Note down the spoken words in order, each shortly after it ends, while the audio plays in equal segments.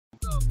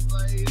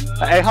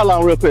Hey, hold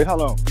on real quick.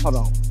 Hold on.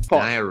 Pause.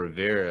 Naya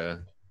Rivera.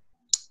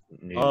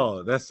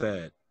 Oh, that's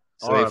sad.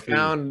 So they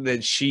found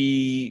that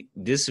she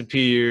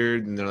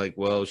disappeared, and they're like,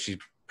 well, she's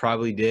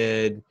probably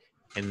dead.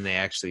 And they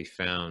actually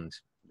found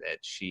that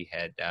she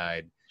had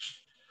died.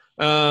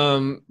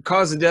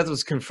 Cause of death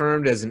was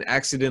confirmed as an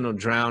accidental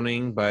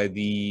drowning by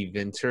the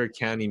Ventura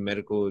County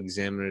Medical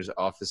Examiner's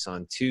Office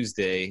on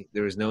Tuesday.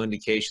 There was no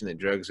indication that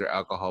drugs or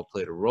alcohol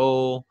played a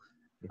role.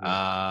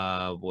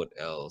 What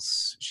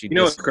else? You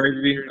know what's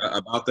crazy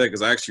about that?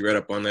 Because I actually read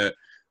up on that.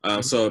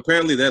 So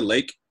apparently that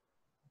lake,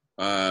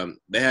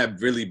 they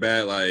have really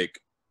bad like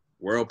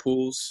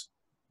whirlpools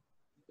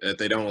that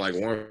they don't like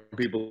warn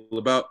people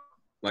about.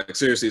 Like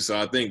seriously, so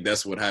I think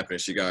that's what happened.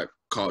 She got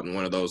caught in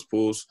one of those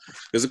pools.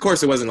 Because of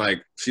course it wasn't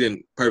like she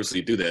didn't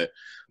purposely do that.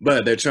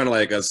 But they're trying to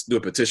like us do a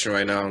petition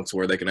right now to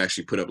where they can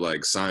actually put up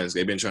like signs.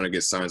 They've been trying to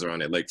get signs around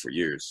that lake for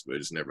years, but it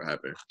just never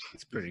happened.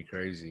 It's pretty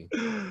crazy.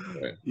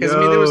 Because I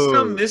mean, there was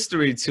some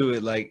mystery to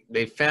it. Like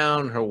they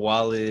found her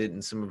wallet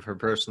and some of her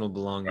personal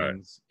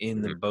belongings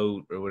in the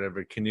boat or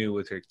whatever canoe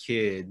with her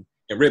kid.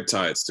 And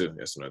riptides too.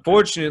 Yes,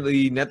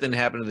 Fortunately, nothing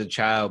happened to the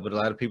child, but a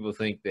lot of people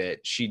think that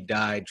she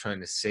died trying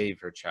to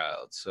save her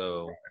child.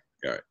 So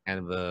kind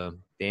of a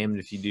damned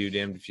if you do,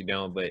 damned if you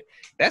don't. But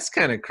that's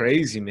kind of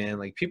crazy, man.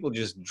 Like people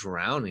just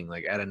drowning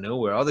like out of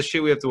nowhere. All the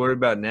shit we have to worry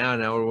about now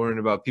we're worrying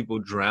about people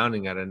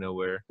drowning out of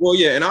nowhere. Well,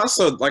 yeah, and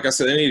also, like I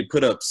said, they need to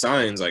put up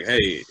signs like, hey,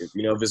 if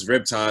it's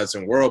riptides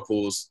and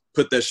whirlpools,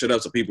 put that shit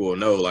up so people will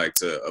know, like,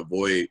 to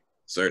avoid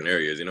certain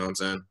areas. You know what I'm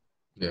saying?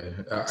 Yeah,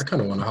 I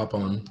kind of want to hop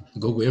on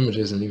Google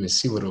Images and even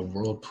see what a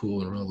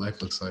whirlpool in real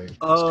life looks like.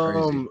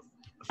 Crazy.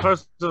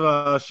 First of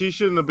all, she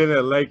shouldn't have been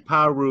at Lake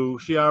Piru.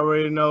 She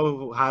already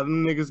know how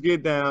them niggas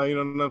get down. You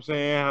know what I'm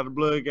saying? How the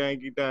blood gang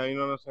get down. You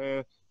know what I'm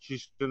saying? She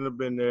shouldn't have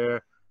been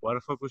there. Why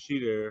the fuck was she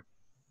there?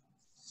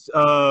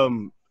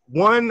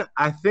 One,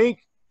 I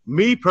think,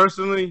 me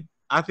personally,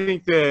 I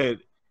think that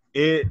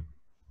it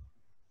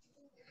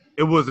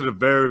was a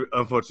very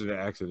unfortunate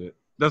accident.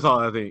 That's all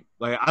I think.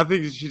 Like, I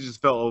think she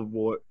just fell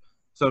overboard.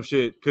 Some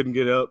shit couldn't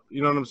get up.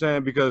 You know what I'm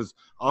saying? Because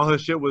all her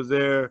shit was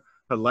there.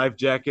 Her life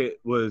jacket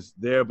was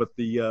there, but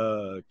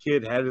the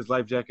kid had his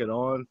life jacket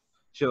on.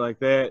 Shit like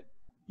that.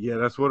 Yeah,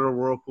 that's what a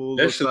whirlpool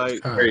looks like.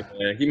 Great,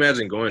 man. Can you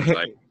imagine going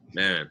like,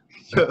 man.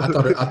 I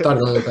thought it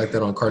only looked like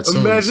that on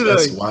cartoons.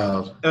 That's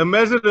wild.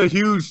 Imagine a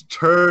huge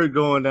turd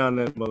going down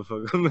that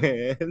motherfucker,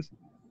 man.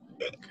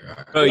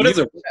 Bro,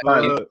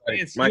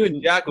 you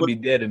and Jack will be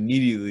dead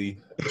immediately.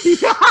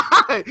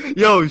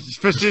 Yo,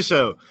 for shit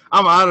show.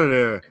 I'm out of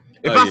there.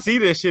 If I see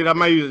this shit, I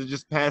might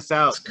just pass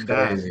out.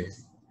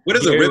 What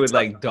is a riptide? With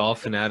like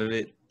dolphin out of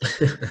it?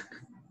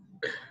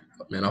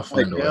 Man, I'll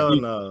find a way.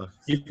 No.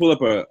 You pull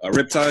up a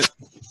riptide?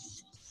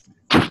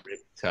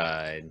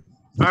 Riptide.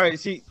 All right,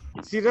 see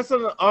that's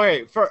all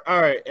right. All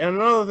right, and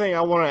another thing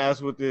I want to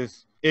ask with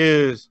this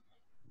is,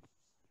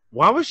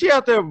 why was she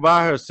out there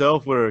by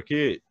herself with her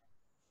kid?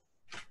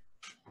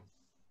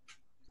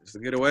 Just to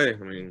get away. I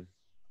mean.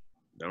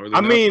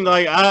 I mean,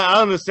 like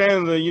I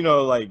understand that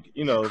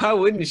why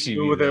wouldn't she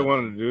do what they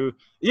wanted to do?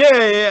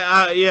 Yeah,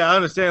 I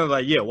understand.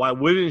 Like, yeah, why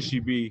wouldn't she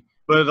be?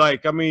 But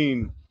like, I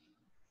mean,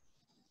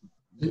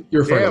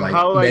 you're afraid,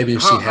 like, maybe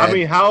she had. I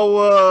mean,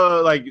 how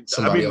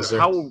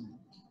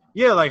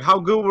how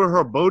good were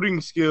her boating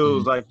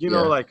skills? Like,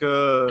 like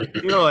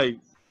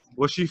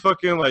was she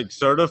fucking like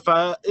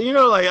certified?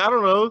 Like, I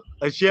don't know.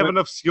 Like, she have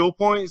enough skill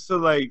points to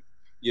like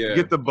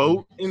get the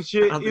boat and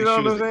shit. You know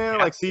what I'm saying?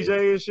 Like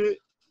CJ and shit.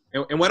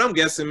 And what I'm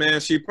guessing,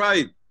 man, she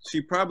probably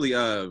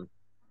done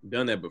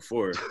that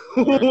before.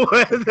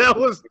 What? That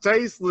was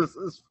tasteless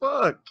as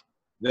fuck.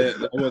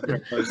 That wasn't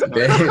her first time.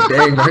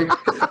 Dang, right?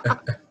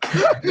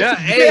 Yeah,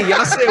 hey,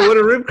 y'all say what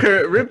a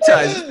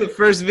riptide. This is the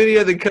first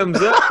video that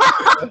comes up.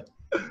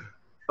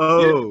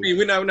 Oh, yeah, I mean,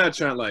 we're not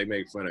trying to like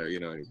make fun of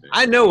anything.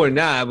 I know we're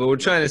not, but we're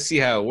trying to see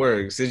how it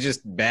works. It's just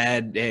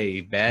bad.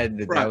 Hey, bad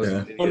that right.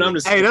 That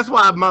was. Hey, that's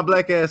why my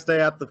black ass stay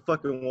out the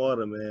fucking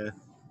water, man.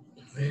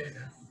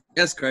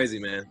 That's crazy,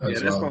 man.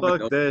 That's fuck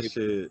like, that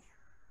shit.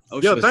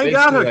 Yo, thank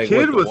God her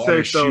kid was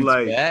safe though.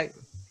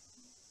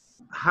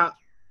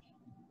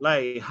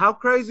 Like, how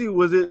crazy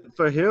was it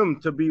for him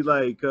to be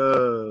like,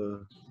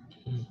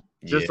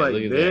 just like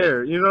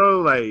there? You know,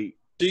 like.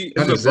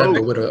 Not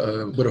exactly with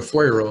a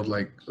 4-year-old.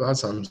 Like a lot of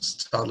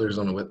times, toddlers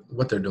don't know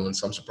what they're doing.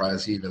 So I'm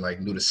surprised he even like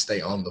knew to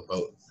stay on the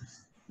boat.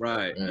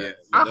 Right. Yeah.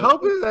 I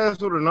hope his ass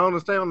would have known to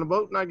stay on the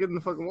boat, not get in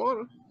the fucking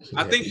water.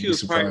 I think she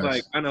was probably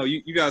like, I know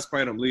you guys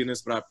probably don't believe in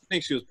this, but I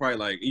think she was probably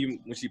like, even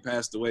when she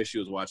passed away, she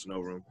was watching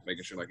over him,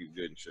 making sure like he's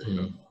good and shit. You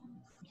know?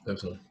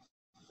 Definitely.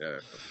 Yeah.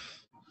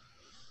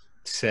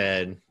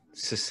 Sad.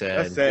 So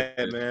sad. That's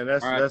sad, man.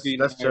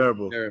 That's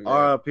terrible.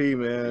 R.I.P.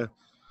 man.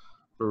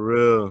 For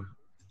real.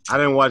 I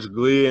didn't watch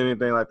Glee or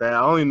anything like that. I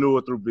only knew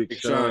it through Big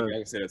Sean.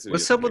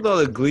 What's up with all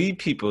the Glee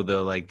people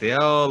though? Like they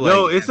all like.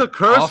 Yo, it's a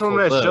curse from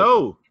that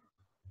show.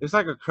 It's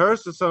like a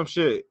curse or some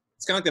shit.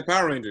 It's kind of like the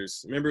Power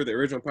Rangers. Remember the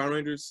original Power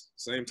Rangers?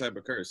 Same type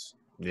of curse.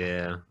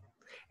 Yeah.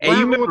 Hey,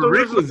 you remember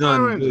Rick was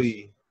on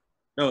Glee?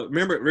 No,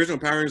 remember original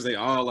Power Rangers? They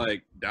all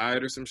like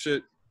died or some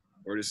shit.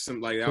 or just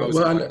some like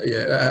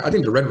I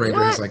think the Red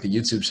Ranger has like a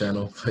YouTube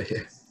channel. But yeah.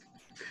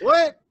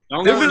 What?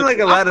 There's been like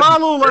a lot I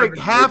follow of like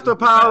half the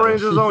Power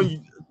Rangers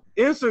on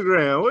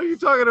Instagram. What are you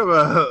talking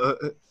about?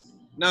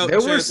 No,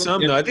 there were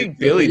some though. I think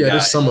Billy Yeah, died.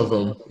 there's some of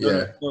them.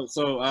 Yeah.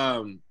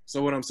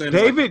 So what I'm saying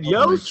David is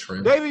Yost.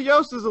 David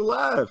Yost is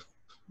alive.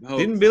 no,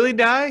 Didn't Billy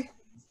die?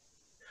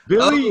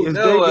 Billy is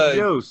David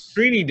Yost.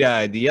 Trini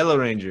died, the Yellow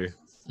Ranger.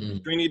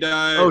 Trini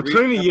died. Oh, Rita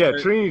Trini, yeah,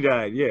 died, Trini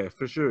died. Yeah,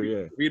 for sure,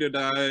 yeah. Rita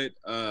died.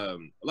 A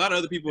lot of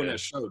other people in that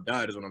show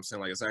died, is what I'm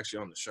saying. Like, it's actually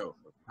on the show,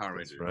 Power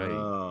Rangers. Right.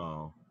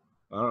 Oh,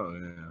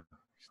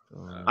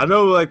 yeah. I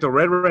know, like, the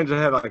Red Ranger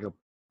had, like, a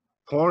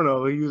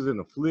porno. He was in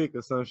a flick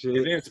or some shit.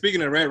 And then,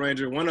 speaking of Red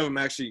Ranger, one of them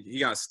actually, he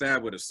got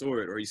stabbed with a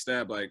sword, or he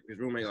stabbed, like, his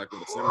roommate, like,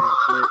 with a samurai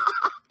sword.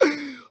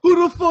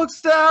 Who the fuck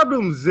stabbed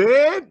him,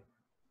 Zed?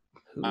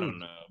 I don't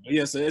know. But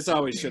yeah, so it's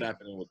always shit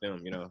happening with them,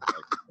 you know.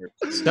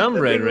 Like, Some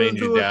Red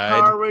Ranger died.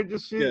 Power Ranger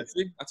shit. yeah,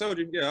 see, I told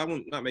you. Yeah,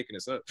 I'm not making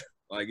this up.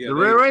 Like, yeah, The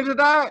Red Ranger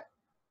died?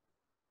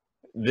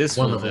 This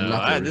One one, of them, though.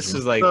 not the This original.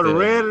 is like So the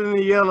red and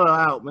the yellow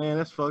out, man.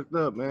 That's fucked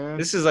up, man.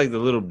 this is like the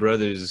little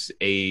brothers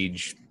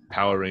age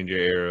Power Ranger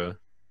era.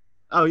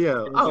 Oh,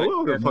 yeah. Oh, we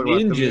don't give a fuck about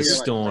them Ninja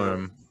niggas.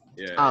 Storm.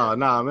 Yeah. Oh,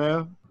 nah,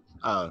 man.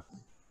 Oh,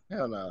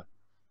 hell no.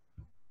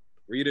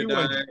 Rita You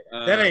died.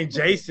 That ain't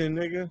Jason,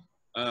 nigga.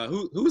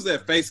 Who's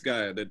that face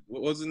guy?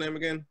 What was his name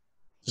again?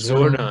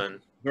 Zordon.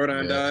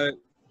 Zordon Yeah. died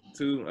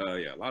too.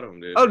 Yeah, a lot of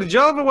them did. Oh, did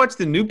y'all ever watch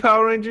the new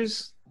Power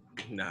Rangers?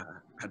 Nah,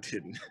 I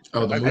didn't.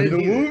 Oh, the The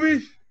movie?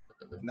 movie?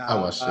 Nah, I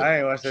watched it. I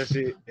ain't watched that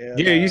shit. Yeah,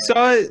 Yeah, you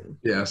saw it?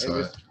 Yeah, I saw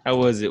it. How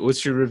was it?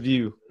 What's your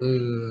review?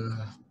 From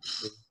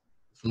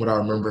what I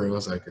remember, it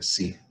was like a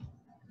C.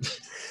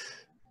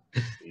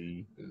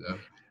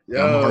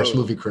 Yo. I'm a harsh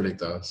movie critic,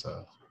 though,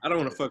 so. I don't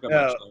want to fuck up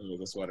Yeah. my show.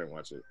 That's why I didn't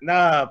watch it.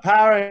 Nah,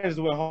 Power Rangers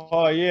went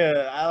hard.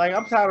 Yeah,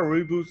 I'm tired of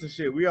reboots and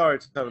shit. We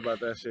already talked about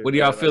that shit. What do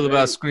y'all man. feel Like,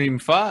 about Scream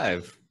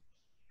 5?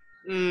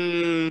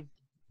 When's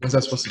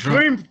that supposed to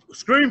drop?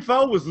 Scream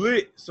 4 was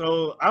lit,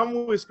 so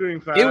I'm with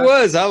Scream 5. It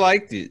was. I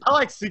liked it. I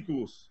like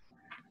sequels.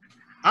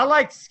 I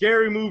like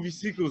scary movie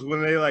sequels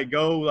when they like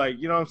go like,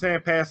 you know what I'm saying,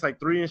 past like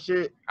 3 and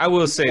shit. I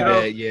will say You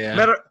know, that, yeah.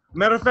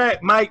 Matter of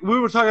fact, Mike, we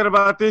were talking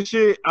about this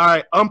shit. All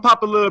right,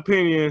 unpopular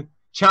opinion.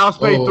 Child's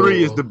Play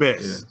 3 is the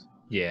best.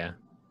 Yeah.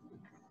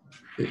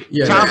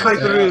 Yeah, Child's Play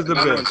 3 is the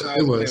Not when best.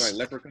 Child's It Play, was. like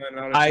Leprechaun and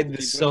all that I shit the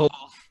keep soul.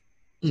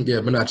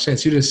 Yeah, but not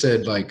Chance. You just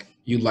said like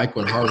you like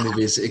when horror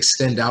movies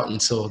extend out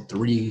until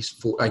 3,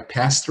 4, like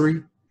past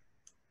 3,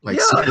 like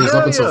Yeah, sequels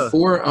hell up until yeah.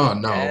 4. Oh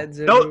no, Ads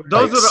Those everywhere.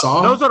 Like are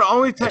Saw? those are the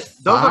only type. Like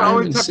Those are the 5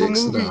 only and type 6?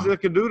 of movies No.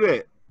 that can do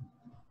that.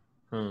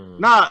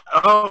 Hmm.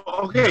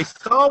 Okay.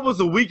 Saw was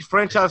a weak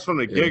franchise from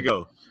the Yeah.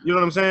 get-go. You know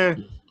what I'm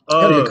saying?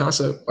 had a good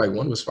concept. Like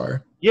 1 was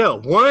fire. Yeah,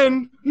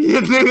 1, yeah,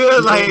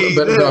 nigga, like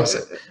but I'm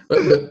saying- but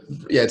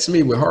yeah, to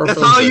me with horror that's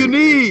films, all you like-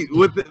 need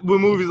with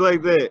movies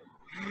like that.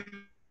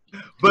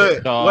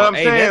 But Saw. what I'm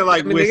Hey, saying,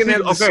 like, I mean, with they're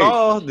gonna have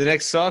okay. the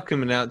next Saw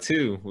coming out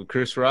too with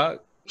Chris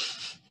Rock.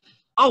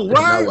 Oh, I'm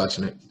not what?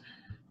 watching it.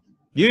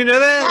 You didn't know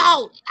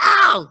that?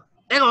 Ow!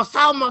 They gonna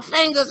saw my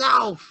fingers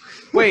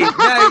off. Wait, no,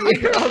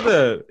 hold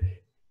up.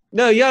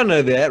 No, y'all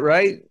know that,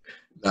 right?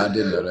 I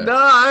didn't know that. No,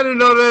 I didn't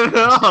know that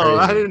at all. Crazy.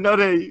 I didn't know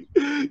that.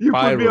 You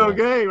put me Viral. on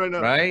game right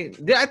now. Right?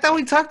 Yeah, I thought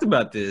we talked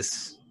about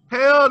this.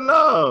 Hell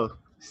no.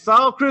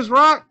 Saw Chris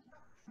Rock?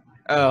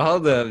 Oh,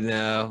 hold up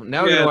now.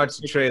 Now we're Yeah, gonna watch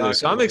the trailer.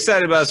 So I'm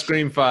excited about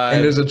Scream 5.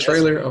 And there's a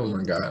trailer. Oh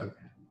my god,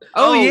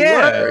 Oh,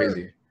 yeah.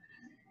 crazy.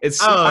 It's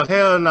Oh,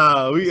 hell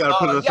no. We gotta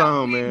put this yeah,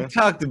 on, we man.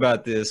 talked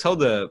about this.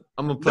 Hold up.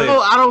 I'm gonna play No,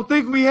 it. I don't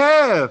think we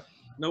have.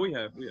 No, we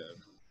have.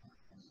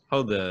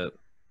 Hold up.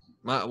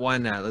 Why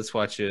not? Let's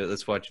watch it.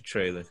 Let's watch a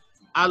trailer.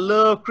 I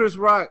love Chris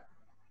Rock.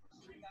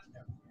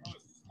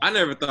 I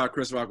never thought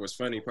Chris Rock was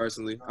funny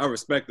personally. I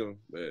respect him,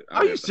 but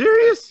Are you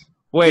serious?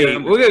 Wait, Yeah,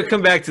 we're gonna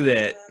come back to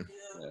that.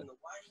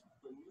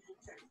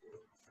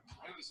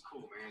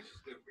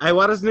 Hey,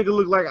 why does nigga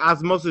look like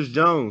Osmosis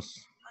Jones?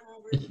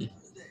 He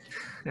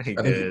I, think,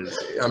 does.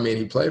 I mean,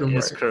 he played him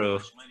It's right. Crow.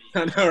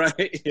 I know,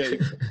 right? Yeah.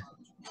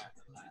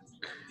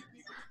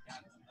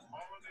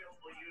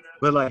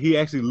 But like he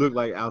actually looked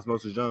like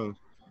Osmosis Jones.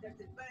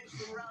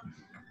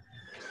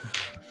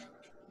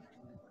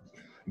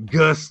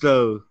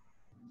 Gusto.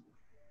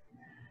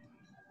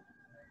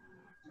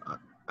 All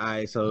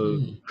right, so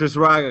Chris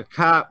Rock, a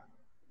cop.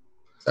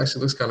 It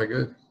actually looks kind of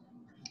good.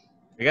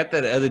 I got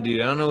that other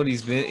dude. I don't know what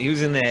he's been. He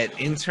was in that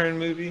intern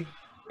movie.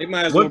 He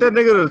might as well What that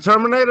nigga, the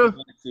Terminator?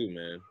 too,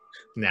 man.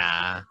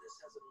 Nah.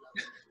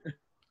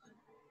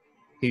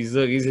 He's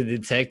a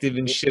detective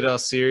and shit, all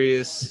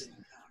serious.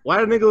 Why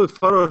that nigga look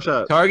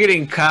Photoshop?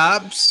 Targeting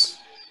cops.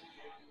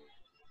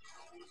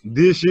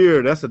 This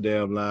year, that's a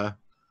damn lie.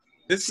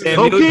 This is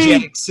Samuel Okay.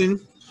 Jackson.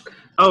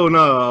 Oh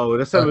no,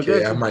 that's Samuel Okay, I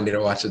Jackson. might need to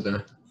watch it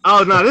then.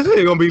 Oh no, this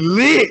ain't gonna be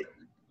lit.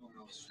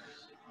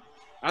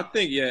 I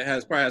think it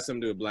probably has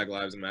something to do with Black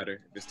Lives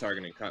Matter. If it's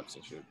targeting cops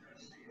and shit.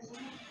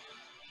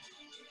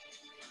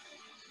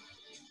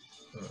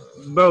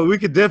 Bro, we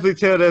could definitely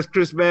tell that's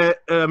Chris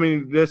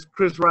that's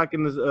Chris Rock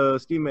in the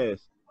ski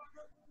mask.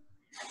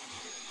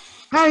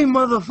 Hey,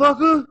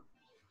 motherfucker!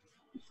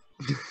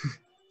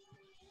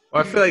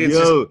 Well, I feel like it's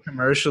just a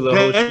commercial. The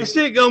whole that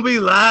shit gonna be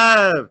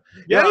live.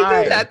 Yeah,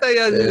 I thought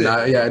y'all did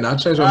that. And I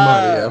changed my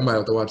mind. Yeah, I might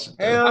have to watch it.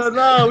 Hell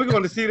no, we're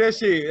going to see that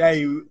shit.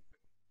 Hey,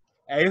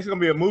 it's gonna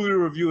be a movie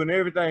review and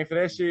everything for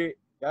that shit.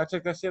 Y'all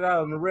check that shit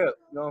out on the rep.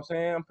 You know what I'm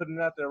saying? I'm putting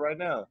it out there right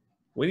now.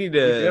 We need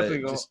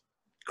to just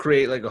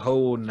create like a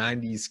whole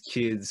 90s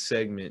kids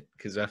segment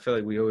because I feel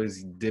like we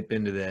always dip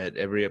into that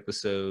every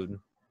episode.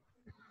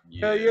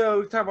 Yeah,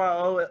 we talk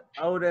about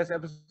old ass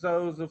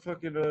episodes of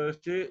fucking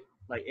shit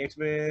like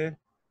X-Men.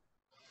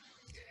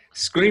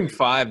 Scream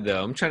 5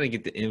 though, I'm trying to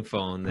get the info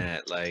on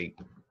that. Like,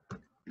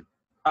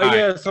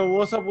 So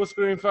what's up with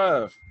Scream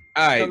 5?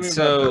 All right,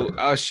 so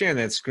I was sharing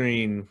that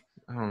screen.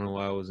 I don't know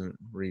why I wasn't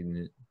reading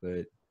it,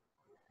 but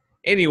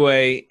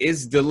anyway,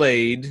 it's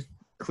delayed.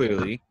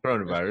 Clearly,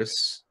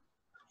 coronavirus.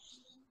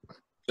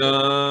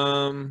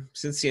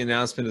 Since the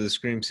announcement of the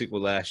Scream sequel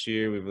last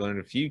year, we've learned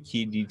a few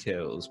key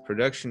details.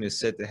 Production is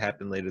set to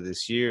happen later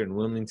this year in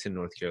Wilmington,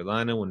 North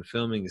Carolina, when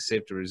filming is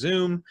safe to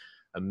resume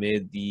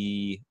amid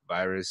the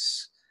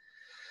virus.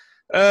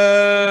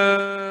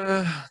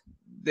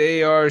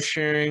 They are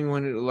sharing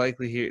when it will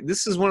likely hear.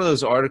 This is one of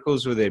those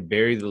articles where they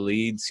bury the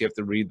leads. So you have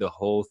to read the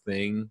whole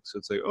thing. So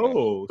it's like,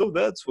 oh, so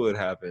that's what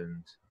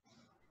happened.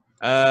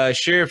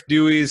 Sheriff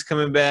Dewey's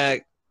coming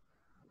back.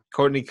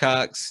 Courtney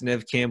Cox,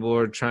 Nev Campbell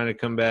are trying to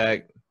come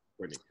back.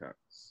 Courtney Cox.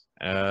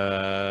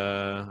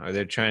 Are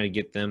they trying to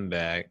get them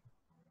back?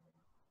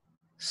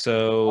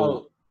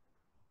 So,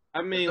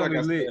 I mean, like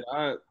I said,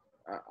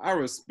 I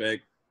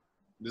respect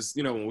this.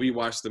 You know, when we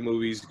watch the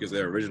movies because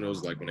they're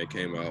originals, like when they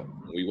came out,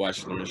 we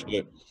watched them and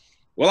shit.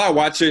 Well, I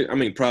watch it. I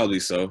mean, probably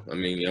so. I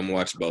mean, I'm gonna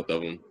watch both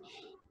of them.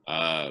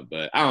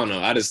 But I don't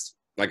know. I just,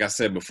 like I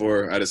said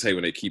before, I just hate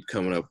when they keep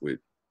coming up with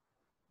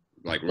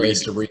like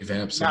ways to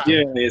revamp something.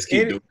 Yeah, they just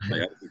keep doing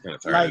it. Kind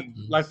of tired.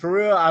 Like for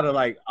real, out of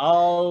like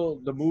all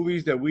the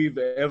movies that we've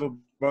ever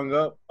brung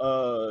up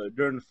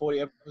during the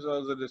 40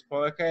 episodes of this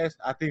podcast,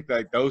 I think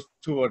like those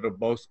two are the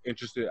most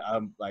interested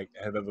I'm like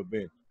have ever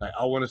been. Like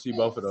I want to see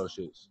both of those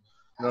shits.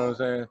 You know what I'm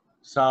saying?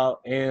 Saw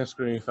and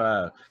Scream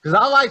 5 because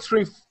I like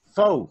Scream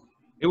 4.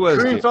 It was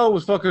Scream 4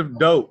 was fucking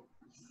dope.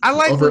 I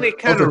like when they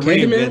kind of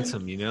reinvent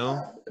them, you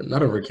know?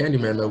 Not over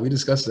Candyman, though. We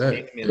discussed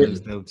that.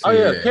 Candyman.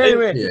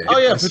 Candyman.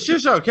 Yeah, for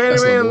sure.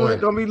 Candyman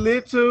gonna be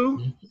lit,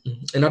 too.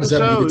 And not just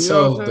that, you could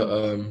tell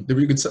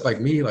you could tell, like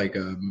me, like,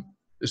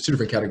 there's two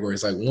different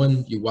categories. Like,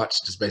 one, you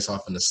watch just based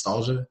off of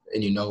nostalgia,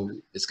 and you know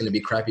it's going to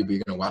be crappy, but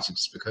you're going to watch it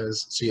just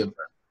because. So you have,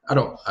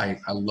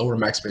 I lower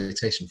my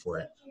expectation for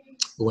it.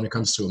 But when it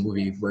comes to a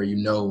movie where you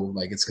know,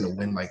 like, it's going to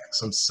win, like,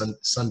 some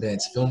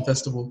Sundance Film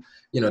Festival,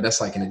 you know,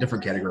 that's like in a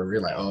different category where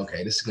you're like, oh,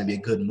 okay, this is going to be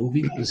a good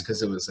movie just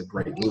because it was a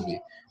great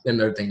movie. Then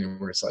another thing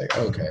where it's like,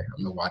 okay,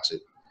 I'm going to watch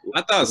it.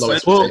 I thought low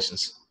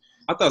expectations.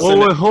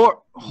 With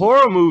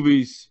horror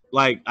movies,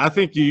 like, I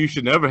think you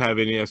should never have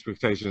any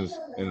expectations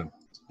in them.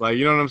 Like,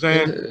 you know what I'm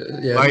saying?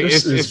 Yeah, like,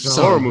 it's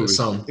horror movies.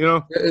 You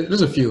know?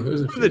 There's a few.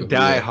 The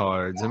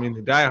diehards. I mean,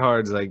 the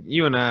diehards, like,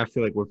 you and I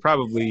feel like we're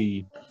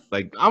probably,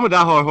 like... I'm a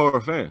diehard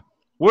horror fan.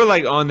 We're,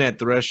 like, on that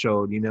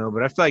threshold, you know?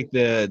 But I feel like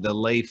the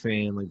lay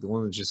fan, like, the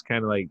one that's just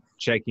kind of, like,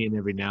 check in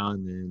every now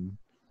and then,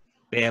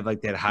 they have,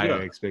 like, that higher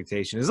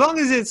expectation. As long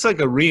as it's, like,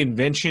 a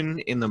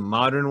reinvention in the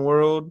modern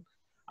world,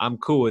 I'm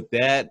cool with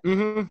that.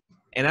 Mm-hmm.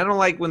 And I don't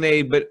like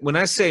but when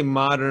I say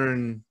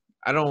modern,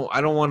 I don't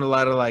want a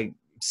lot of, like,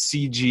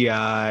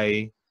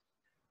 CGI.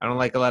 I don't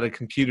like a lot of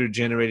computer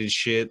generated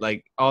shit,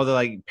 like all the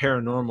like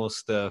paranormal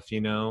stuff,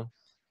 you know.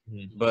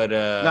 But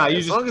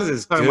as long as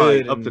it's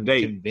good, up to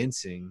date,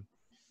 convincing.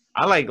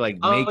 I like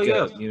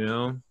makeup, you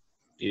know.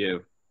 Yeah,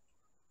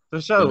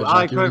 for sure.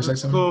 I like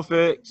cool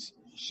effects,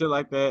 shit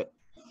like that.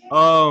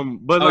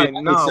 But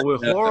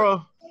with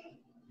horror,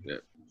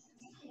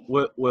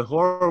 with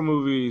horror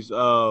movies,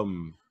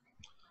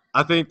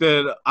 I think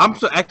that I'm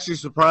actually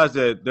surprised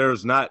that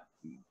there's not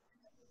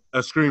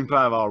a Scream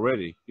 5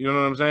 already. You know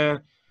what I'm saying?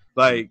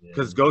 Like,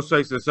 because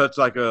Ghostface is such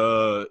like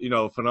a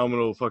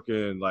phenomenal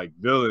fucking like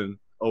villain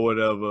or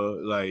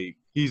whatever. Like,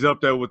 he's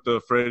up there with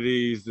the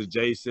Freddys, the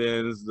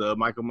Jasons, the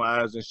Michael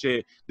Myers and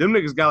shit. Them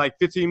niggas got like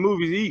 15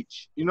 movies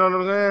each. You know what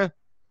I'm saying?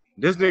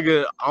 This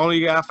nigga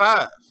only got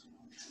 5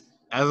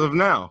 as of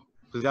now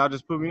because y'all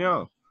just put me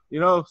on.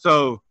 You know,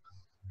 so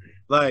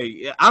like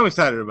I'm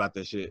excited about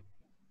that shit.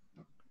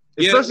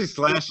 Especially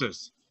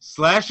slashers.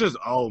 Slashers,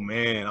 oh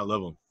man, I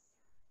love them.